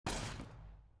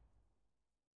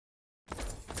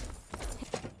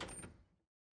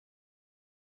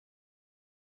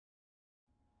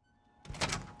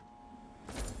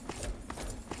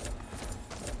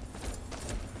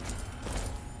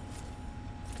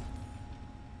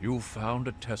You found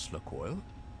a Tesla coil?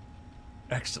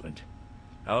 Excellent.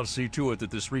 I'll see to it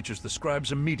that this reaches the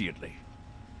scribes immediately.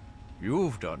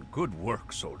 You've done good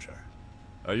work, soldier.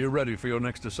 Are you ready for your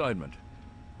next assignment?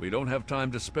 We don't have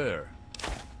time to spare.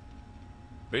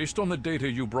 Based on the data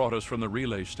you brought us from the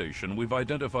relay station, we've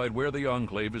identified where the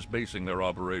Enclave is basing their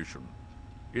operation.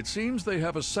 It seems they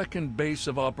have a second base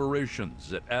of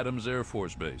operations at Adams Air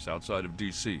Force Base outside of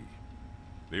D.C.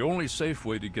 The only safe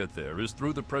way to get there is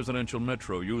through the presidential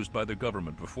metro used by the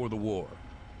government before the war.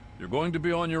 You're going to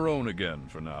be on your own again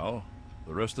for now.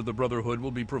 The rest of the Brotherhood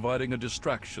will be providing a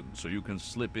distraction so you can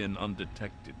slip in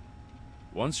undetected.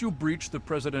 Once you breach the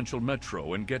presidential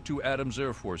metro and get to Adams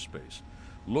Air Force Base,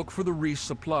 look for the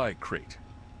resupply crate.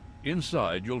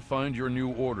 Inside, you'll find your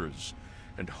new orders,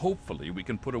 and hopefully we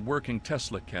can put a working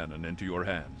Tesla cannon into your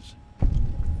hands.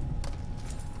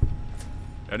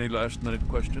 Any last-minute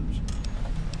questions?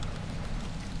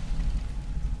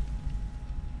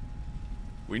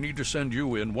 We need to send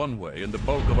you in one way and the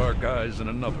bulk of our guys in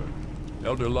another.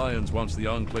 Elder Lyons wants the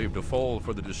Enclave to fall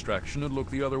for the distraction and look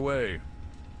the other way.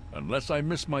 Unless I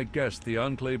miss my guess, the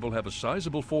Enclave will have a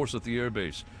sizable force at the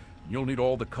airbase. You'll need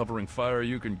all the covering fire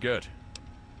you can get.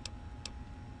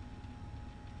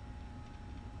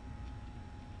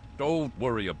 Don't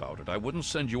worry about it. I wouldn't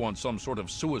send you on some sort of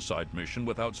suicide mission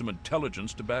without some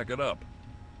intelligence to back it up.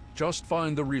 Just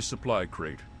find the resupply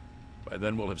crate. By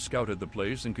then we'll have scouted the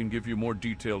place and can give you more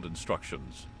detailed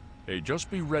instructions. Hey,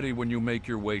 just be ready when you make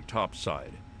your way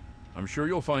topside. I'm sure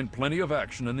you'll find plenty of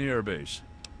action in the airbase.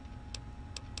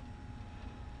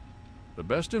 The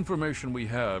best information we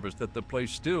have is that the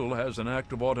place still has an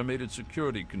active automated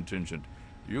security contingent.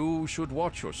 You should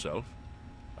watch yourself.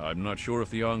 I'm not sure if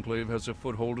the Enclave has a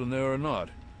foothold in there or not,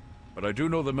 but I do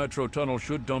know the metro tunnel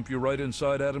should dump you right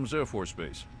inside Adams Air Force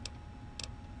Base.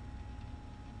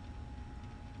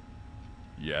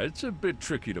 Yeah, it's a bit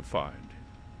tricky to find,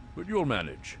 but you'll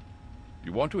manage.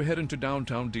 You want to head into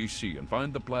downtown D.C. and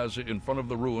find the plaza in front of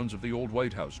the ruins of the old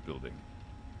White House building.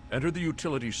 Enter the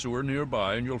utility sewer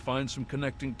nearby and you'll find some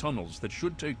connecting tunnels that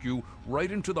should take you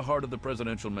right into the heart of the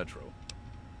presidential metro.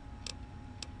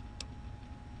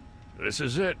 This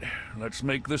is it. Let's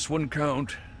make this one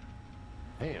count.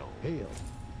 Hail, hail.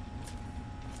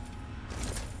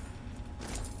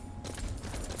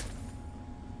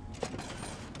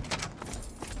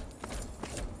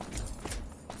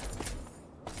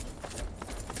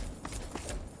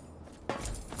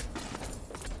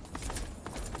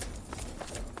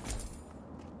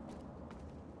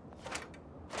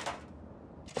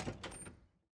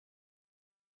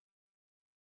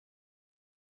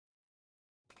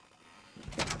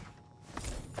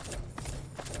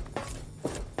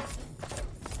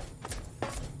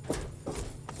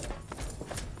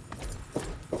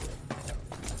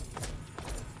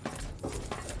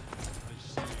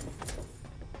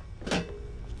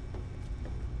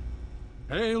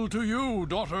 Hail to you,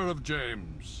 daughter of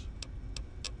James.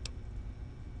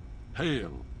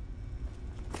 Hail.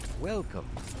 Welcome.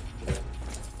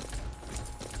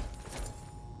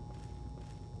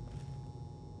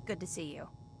 Good to see you.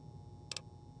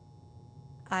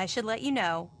 I should let you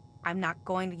know, I'm not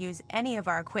going to use any of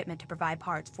our equipment to provide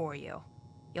parts for you.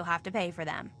 You'll have to pay for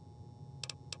them.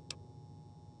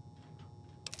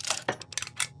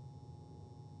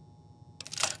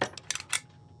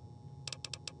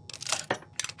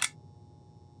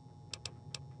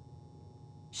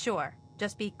 Sure,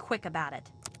 just be quick about it.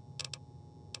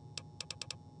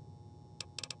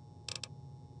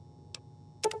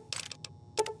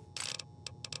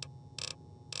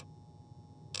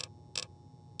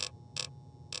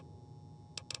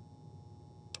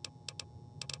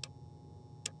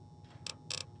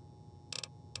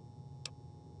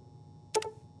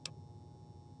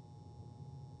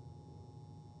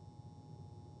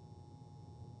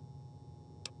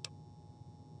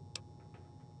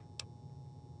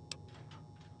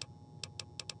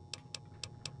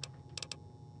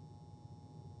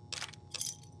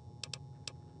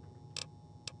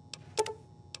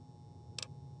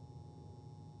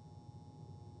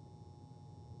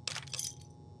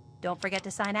 Don't forget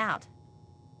to sign out.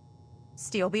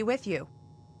 Steel be with you.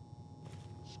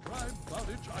 Scribe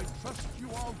Bowditch, I trust you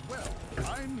are well.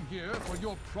 I'm here for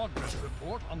your progress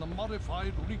report on the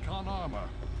modified recon armor.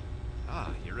 Ah,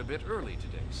 you're a bit early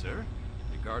today, sir.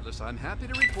 Regardless, I'm happy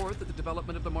to report that the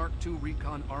development of the Mark II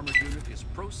recon armored unit is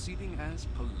proceeding as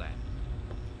planned.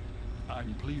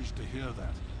 I'm pleased to hear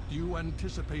that. Do you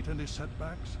anticipate any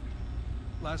setbacks?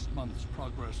 Last month's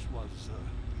progress was,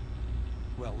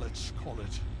 well, let's call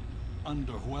it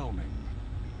underwhelming.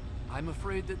 I'm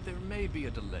afraid that there may be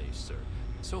a delay, sir.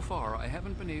 So far, I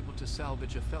haven't been able to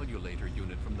salvage a fellulator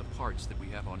unit from the parts that we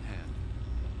have on hand.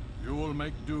 You will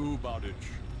make do, Bowditch.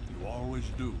 You always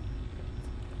do.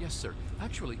 Yes, sir.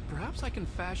 Actually, perhaps I can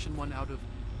fashion one out of...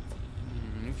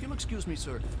 if you'll excuse me,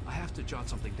 sir, I have to jot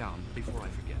something down before I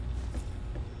forget.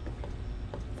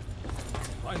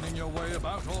 Finding your way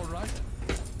about all right?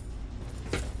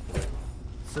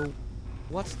 So,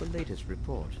 what's the latest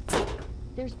report?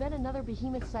 There's been another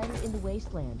behemoth sighted in the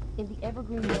wasteland, in the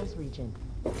Evergreen Mills region.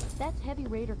 That's heavy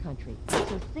raider country,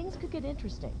 so things could get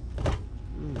interesting.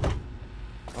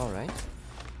 All right.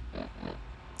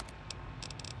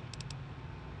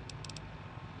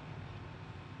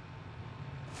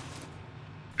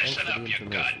 Listen up, you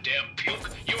goddamn puke.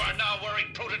 You are now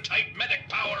wearing prototype medic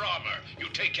power armor. You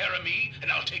take care of me,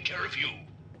 and I'll take care of you.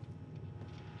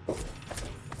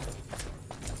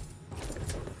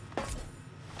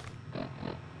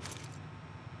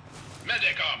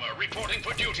 Medic armor reporting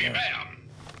for duty, ma'am.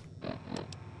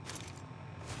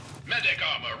 Medic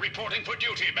armor reporting for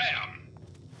duty, ma'am.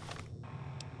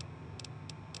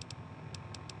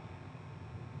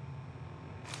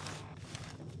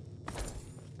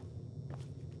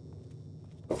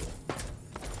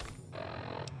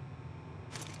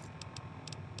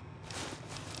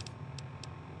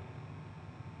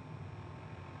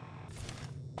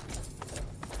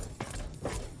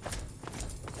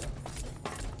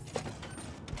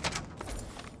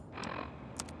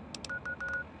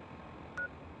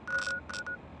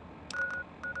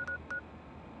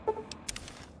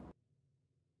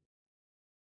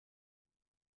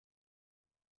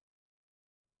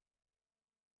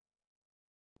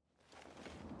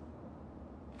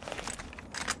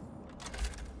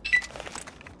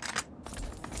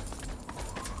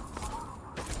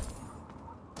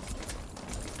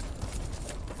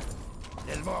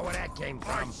 There's more where that came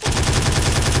from. The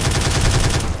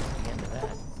end of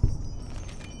that.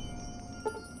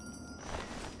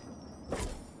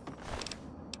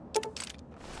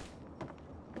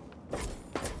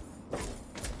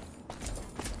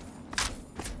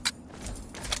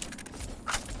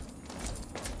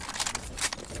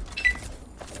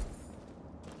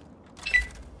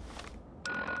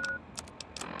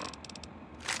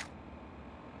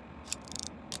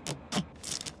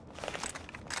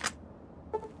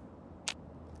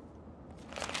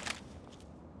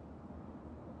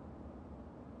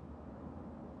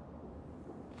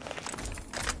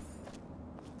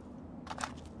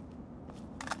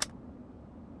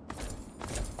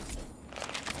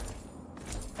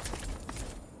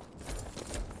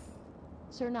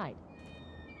 Sir Knight,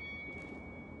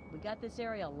 we got this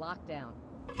area locked down.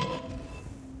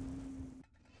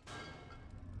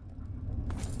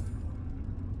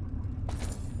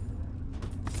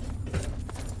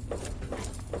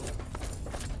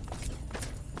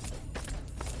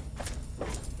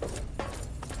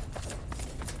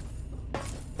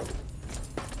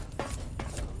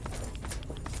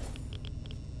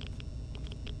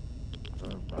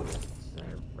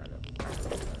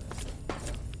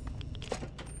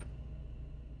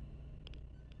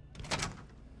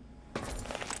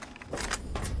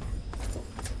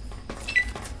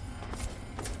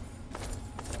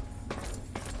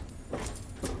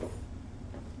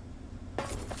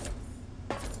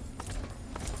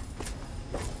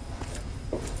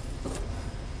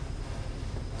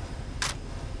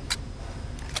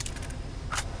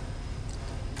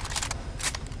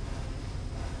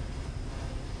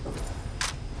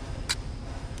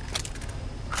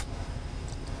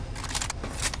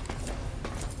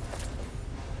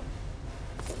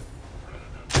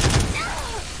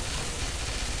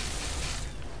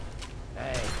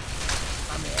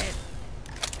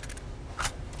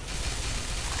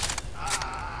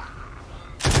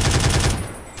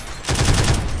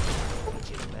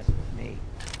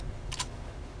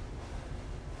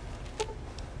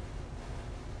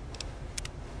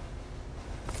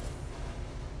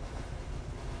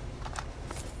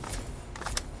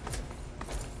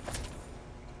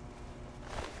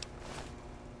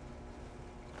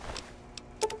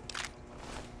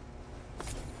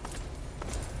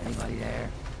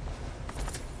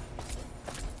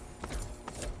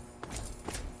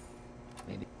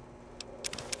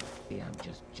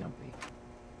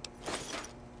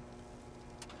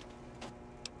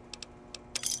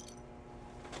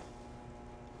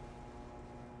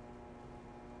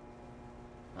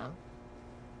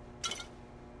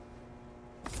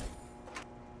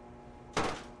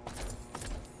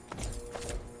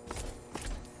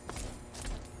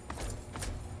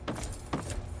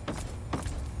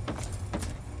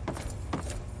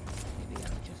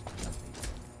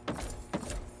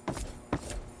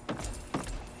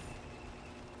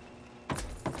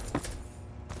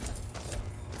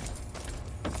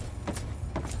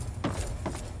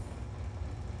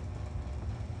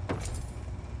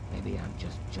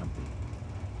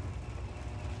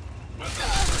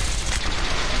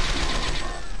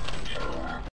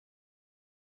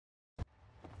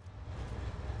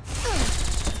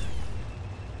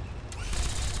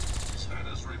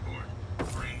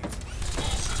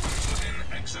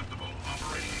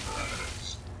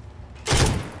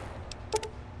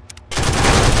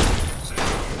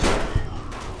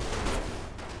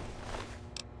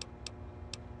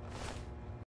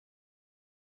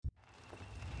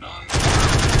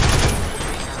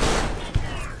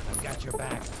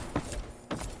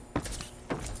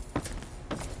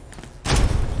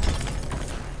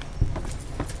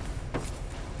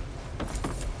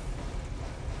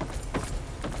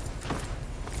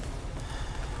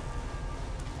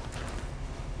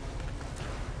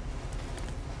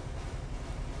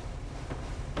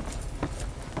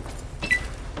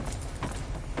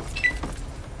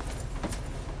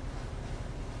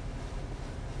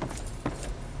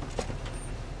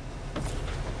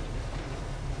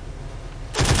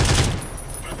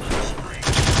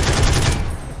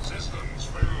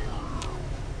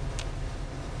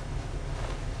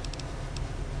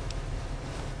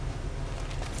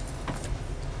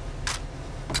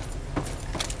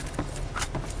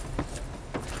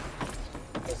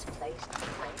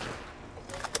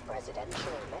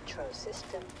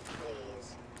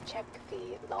 Check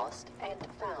the lost and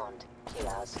found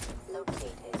kiosk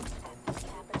located at the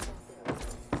Capitol building.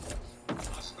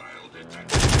 Hostile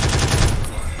detected.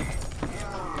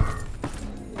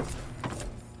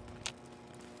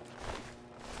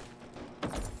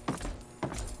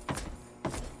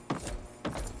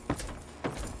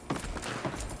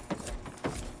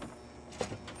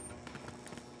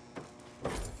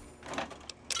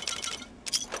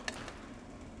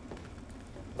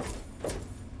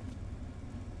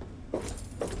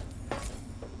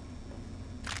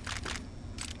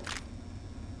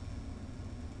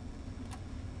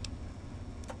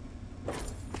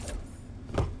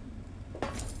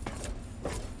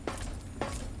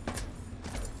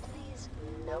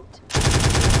 Note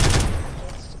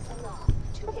against the law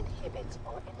to inhibit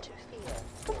or interfere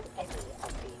with any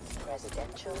of the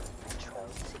presidential metro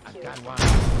security. I've got one.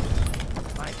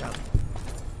 My turn.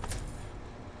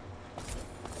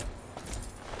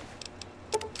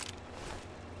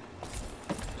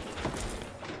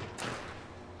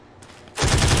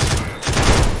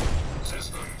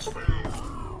 Systems failed.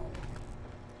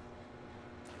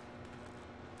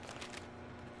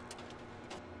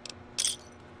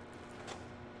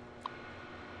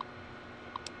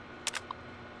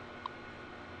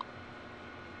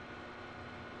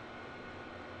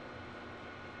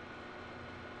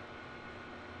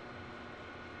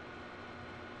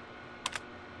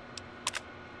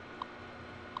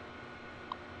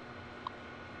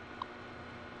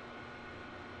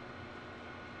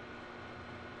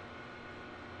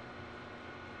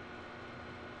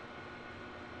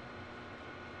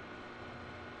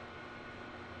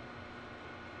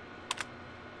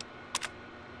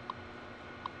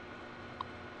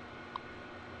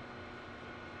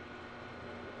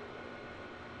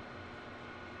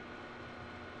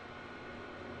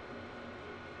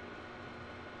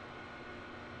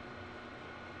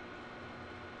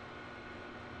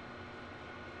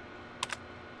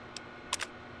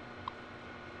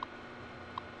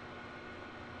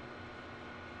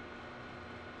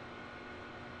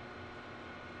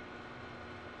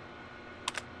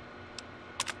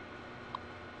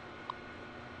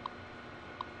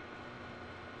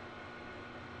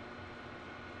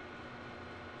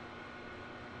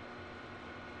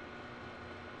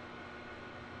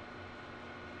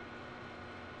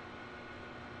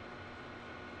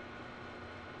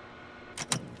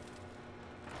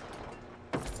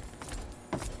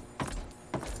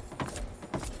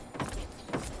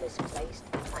 Misplaced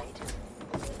an item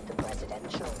within the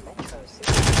presidential metro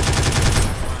system.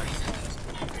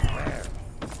 Where?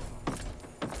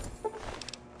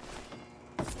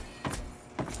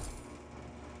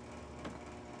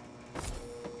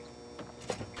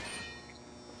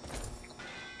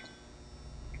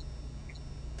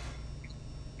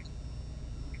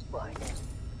 Warning.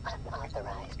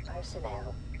 Unauthorized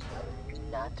personnel will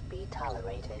not be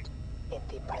tolerated in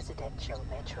the presidential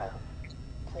metro.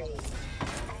 Please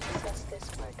access this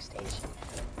workstation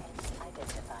and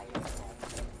identify yourself.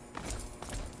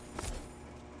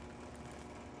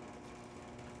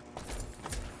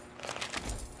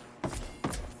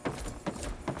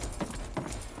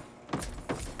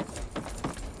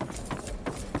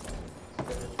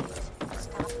 Please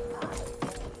stop by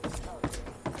any post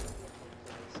immediately,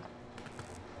 please.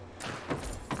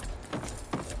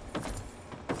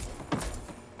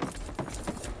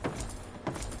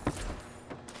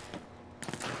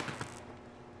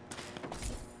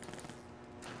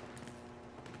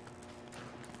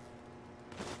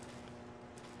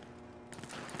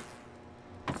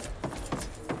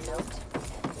 Note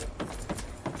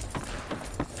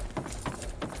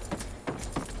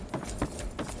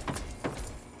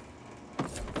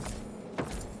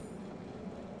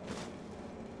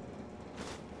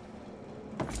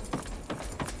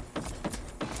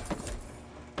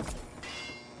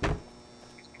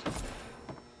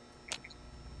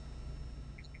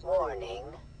warning.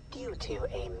 Due to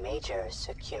a major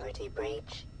security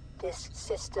breach, this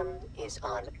system is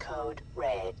on code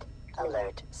red.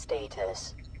 Alert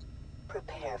status.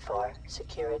 Prepare for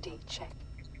security check.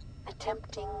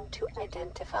 Attempting to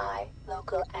identify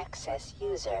local access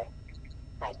user.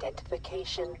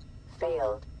 Identification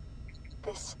failed.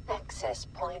 This access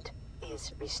point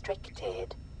is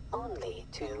restricted only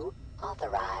to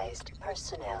authorized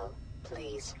personnel.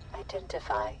 Please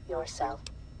identify yourself.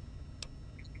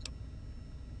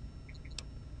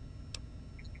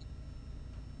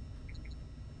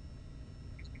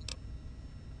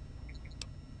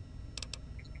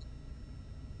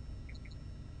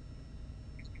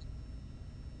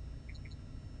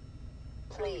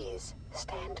 Please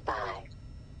stand by.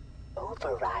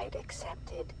 Override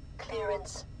accepted.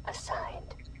 Clearance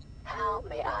assigned. How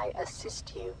may I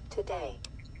assist you today?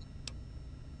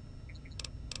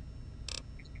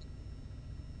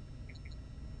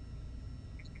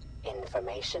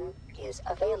 Information is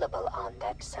available on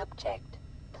that subject.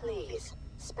 Please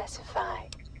specify.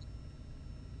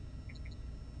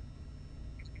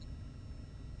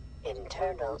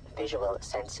 Internal visual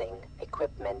sensing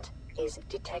equipment is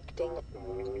detecting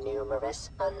numerous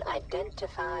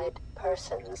unidentified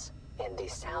persons in the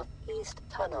southeast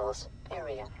tunnels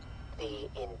area. The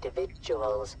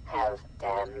individuals have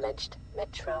damaged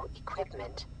metro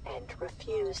equipment and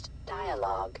refused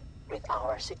dialogue with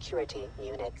our security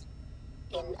units.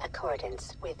 In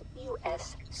accordance with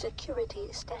U.S.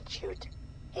 Security Statute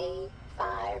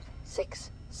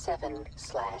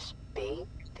A567/B,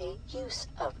 the use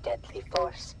of deadly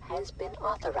force has been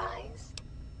authorized.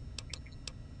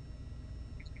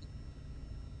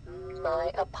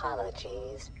 My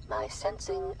apologies. My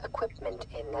sensing equipment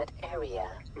in that area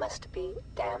must be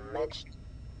damaged.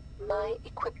 My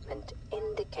equipment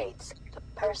indicates the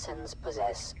persons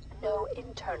possess no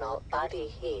internal body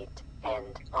heat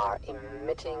and are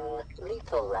emitting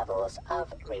lethal levels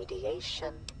of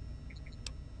radiation.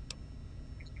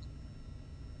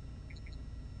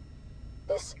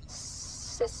 This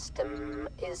system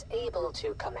is able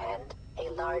to command a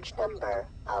large number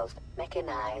of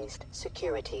mechanized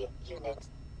security units.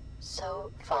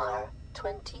 So far,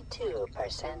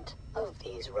 22% of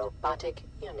these robotic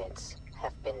units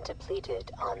have been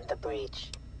depleted on the breach.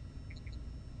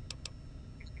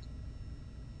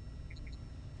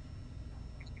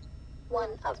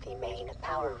 One of the main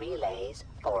power relays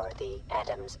for the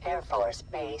Adams Air Force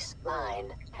Base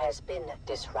line has been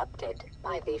disrupted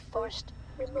by the forced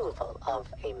removal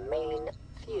of a main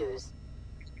fuse.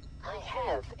 I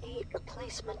have a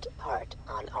replacement part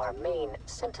on our main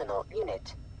Sentinel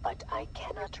unit, but I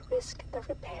cannot risk the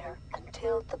repair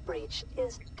until the breach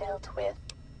is dealt with.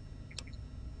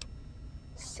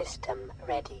 System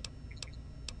ready.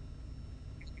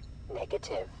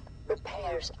 Negative.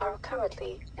 Repairs are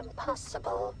currently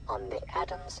impossible on the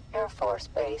Adams Air Force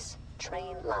Base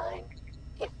train line.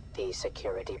 If the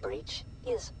security breach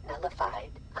is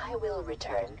nullified, I will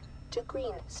return to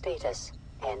green status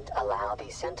and allow the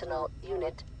Sentinel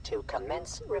unit to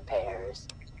commence repairs.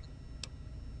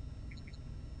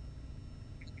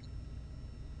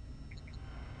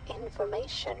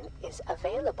 Information is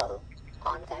available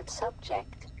on that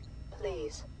subject.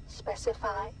 Please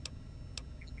specify.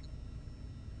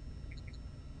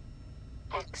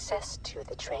 Access to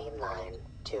the train line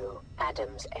to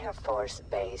Adams Air Force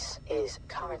Base is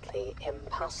currently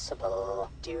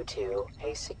impossible due to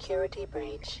a security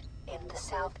breach in the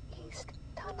southeast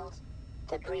tunnels.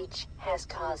 The breach has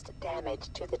caused damage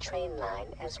to the train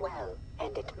line as well,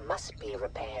 and it must be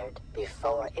repaired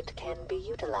before it can be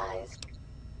utilized.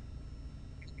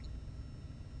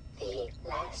 The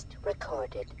last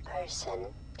recorded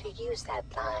person to use that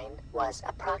line was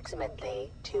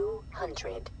approximately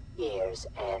 200 years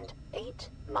and 8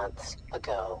 months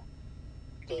ago.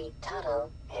 The tunnel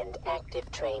and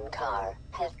active train car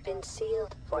have been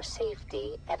sealed for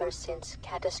safety ever since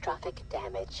catastrophic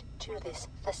damage to this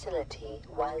facility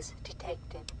was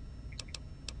detected.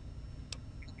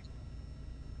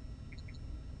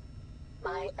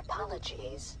 My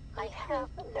apologies. I have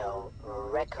no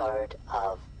record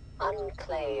of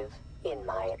Enclave in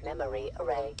my memory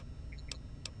array.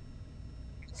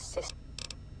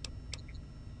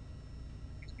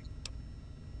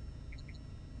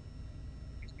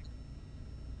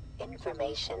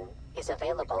 Information is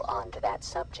available on that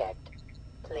subject.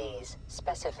 Please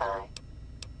specify.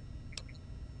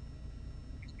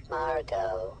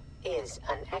 MARGO is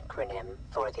an acronym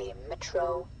for the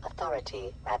Metro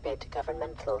Authority Rapid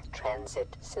Governmental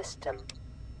Transit System.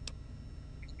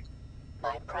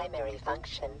 My primary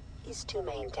function is to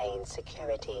maintain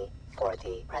security for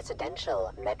the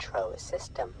residential metro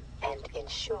system and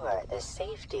ensure the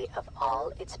safety of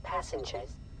all its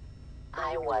passengers.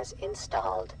 I was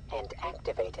installed and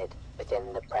activated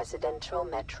within the Presidential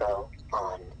Metro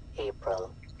on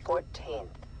April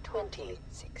 14th,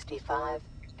 2065,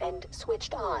 and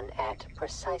switched on at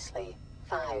precisely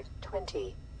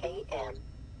 5:20 a.m.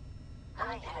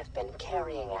 I have been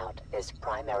carrying out this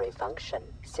primary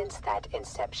function since that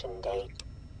inception date.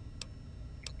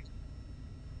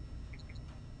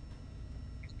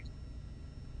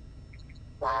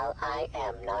 While I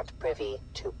am not privy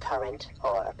to current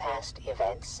or past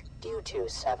events due to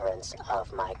severance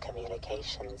of my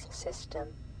communications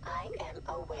system, I am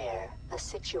aware a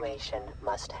situation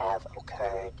must have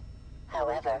occurred.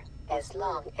 However, as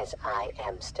long as I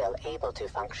am still able to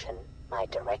function, my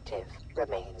directive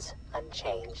remains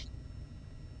unchanged.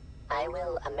 I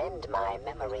will amend my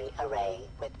memory array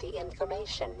with the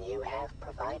information you have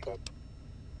provided.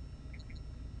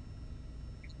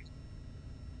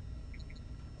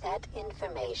 That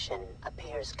information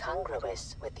appears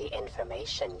congruous with the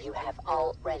information you have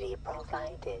already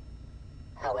provided.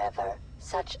 However,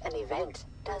 such an event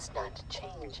does not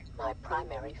change my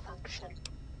primary function.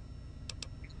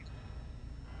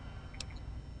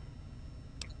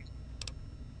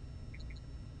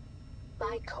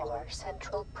 My core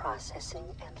central processing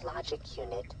and logic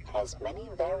unit has many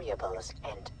variables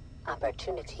and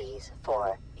opportunities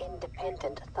for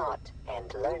independent thought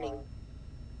and learning.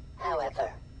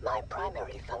 However, my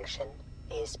primary function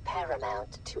is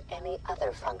paramount to any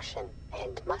other function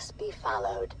and must be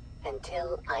followed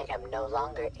until I am no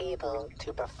longer able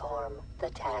to perform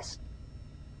the task.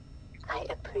 I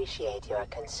appreciate your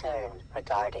concern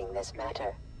regarding this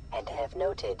matter and have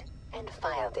noted and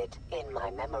filed it in my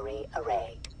memory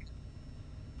array.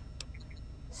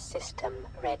 System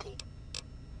ready.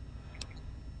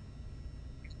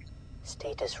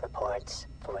 Status reports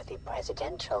for the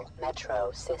Presidential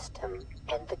Metro system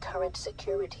and the current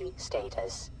security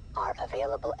status are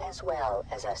available, as well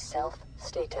as a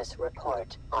self-status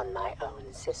report on my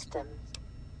own systems.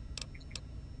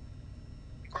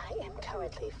 I am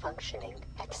currently functioning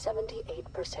at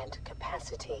 78%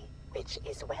 capacity, which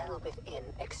is well within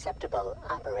acceptable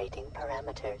operating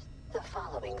parameters. The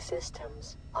following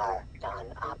systems are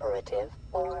non-operative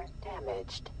or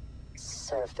damaged: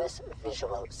 surface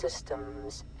visual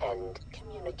systems and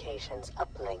communications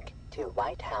uplink to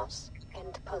White House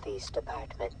and Police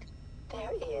Department.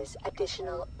 There is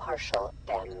additional partial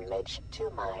damage to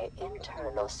my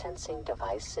internal sensing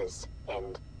devices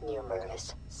and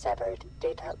numerous severed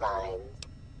data lines.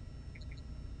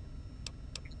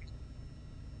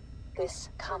 This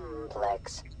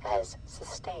complex has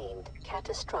sustained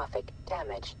catastrophic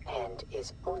damage and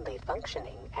is only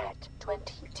functioning at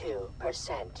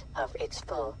 22% of its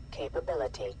full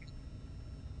capability.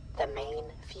 The main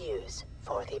fuse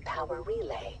for the power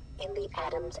relay in the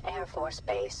Adams Air Force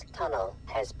Base tunnel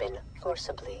has been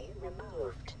forcibly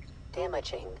removed,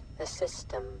 damaging the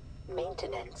system.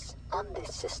 Maintenance on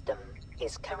this system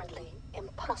is currently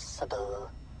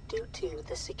impossible due to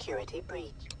the security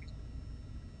breach.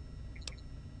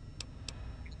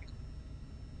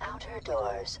 Outer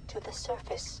doors to the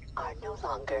surface are no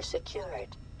longer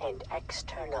secured, and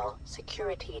external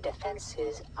security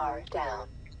defenses are down.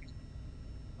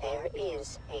 There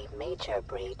is a major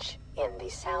breach in the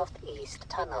southeast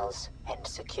tunnels, and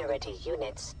security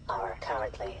units are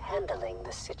currently handling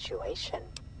the situation.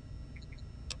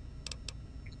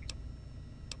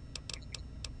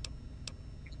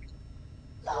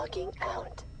 Logging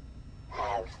out.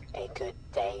 Have a good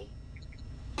day.